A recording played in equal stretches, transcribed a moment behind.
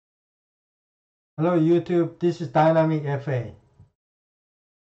Hello YouTube, this is Dynamic FA.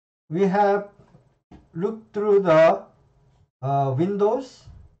 We have looked through the Windows,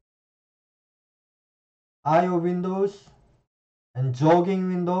 IO Windows, and jogging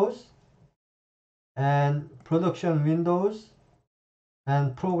Windows, and production Windows,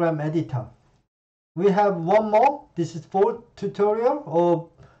 and program editor. We have one more. This is fourth tutorial of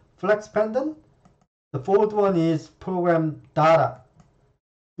Flex Pendant. The fourth one is program data.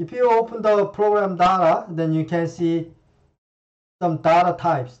 If you open the program data, then you can see some data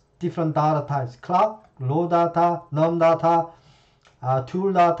types, different data types: clock, raw data, num data,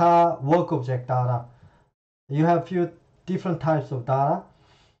 tool data, work object data. You have few different types of data.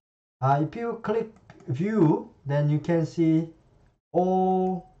 If you click view, then you can see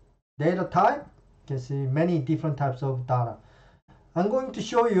all data type. You can see many different types of data. I'm going to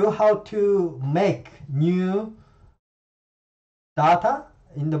show you how to make new data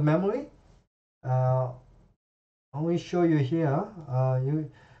in the memory. I will show you here.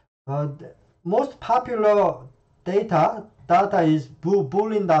 Most popular data is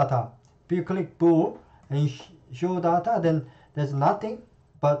Boolean data. If you click bool and show data, then there's nothing.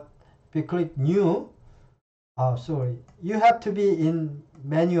 But if you click new, sorry, you have to be in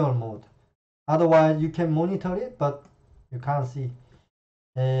manual mode. Otherwise, you can monitor it, but you can't see.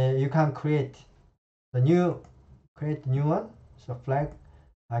 You can't create the new one. So flag,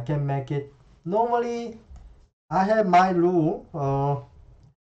 I can make it. Normally, I have my rule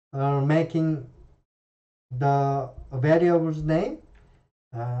making the variable's name.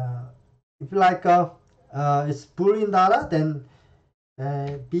 If you like it's Boolean data, then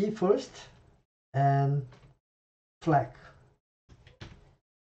B first and flag.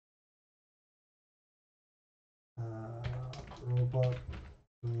 Robot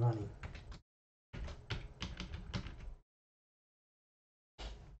running.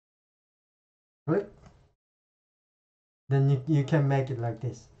 Click. Then you can make it like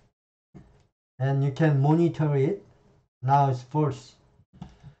this. And you can monitor it. Now it's false.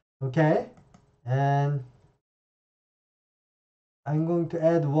 Okay. And I'm going to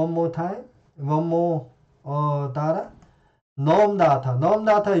add one more time. One more data. Num data. Num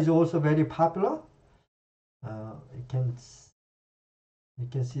data is also very popular. You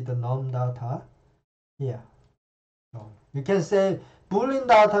can see the num data here. So you can say Boolean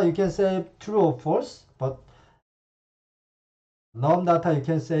data, you can say true or false, but num data you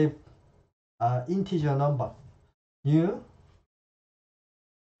can say integer number. New,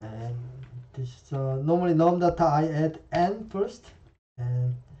 and this normally num data I add n first,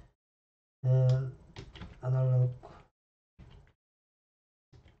 and analog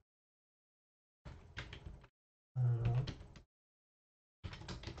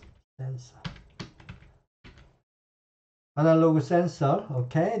sensor. Analog sensor,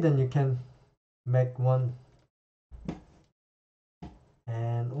 okay, then you can make one.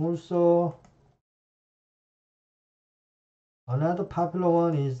 And also another popular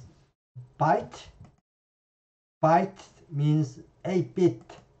one is byte. Byte means 8-bit.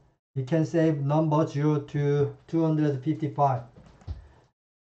 You can say number 0 to 255.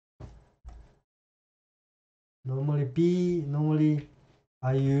 Normally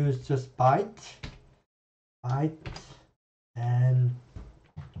I use just byte and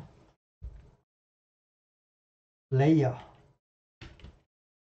layer.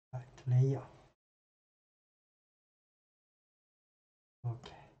 Layer.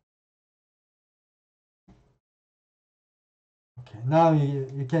 Okay. Okay. Now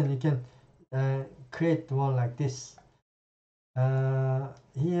you can create one like this.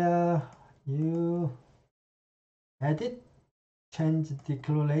 Here you edit, change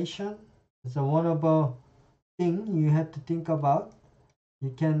declaration. It's one of a thing you have to think about.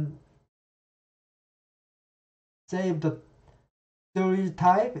 You can save the storage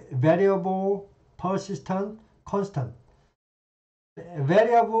type: variable, persistent, constant.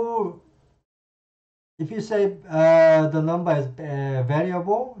 Variable, if you say the number is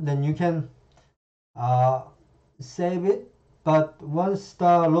variable, then you can save it, but once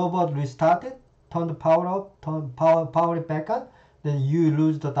the robot restarted, turn the power off, power it back on, then you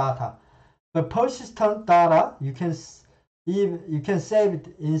lose the data. But persistent data, you can save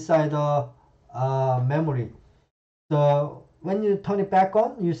it inside the memory. So when you turn it back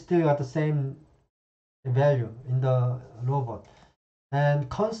on, you still got the same value in the robot. And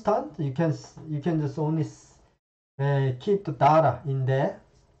constant, you can just only keep the data in there.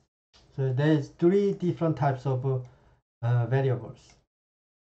 So there's 3 different types of variables.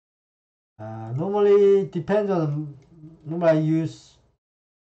 Normally depends on, normally I use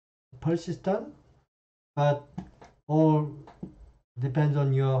persistent, but all depends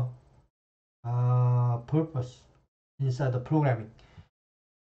on your purpose inside the programming.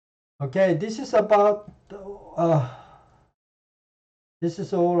 Okay, this is about this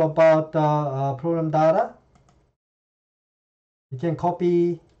is all about program data. You can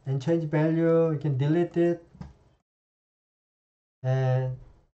copy and change value, you can delete it, and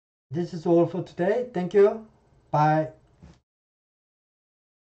this is all for today. Thank you. Bye.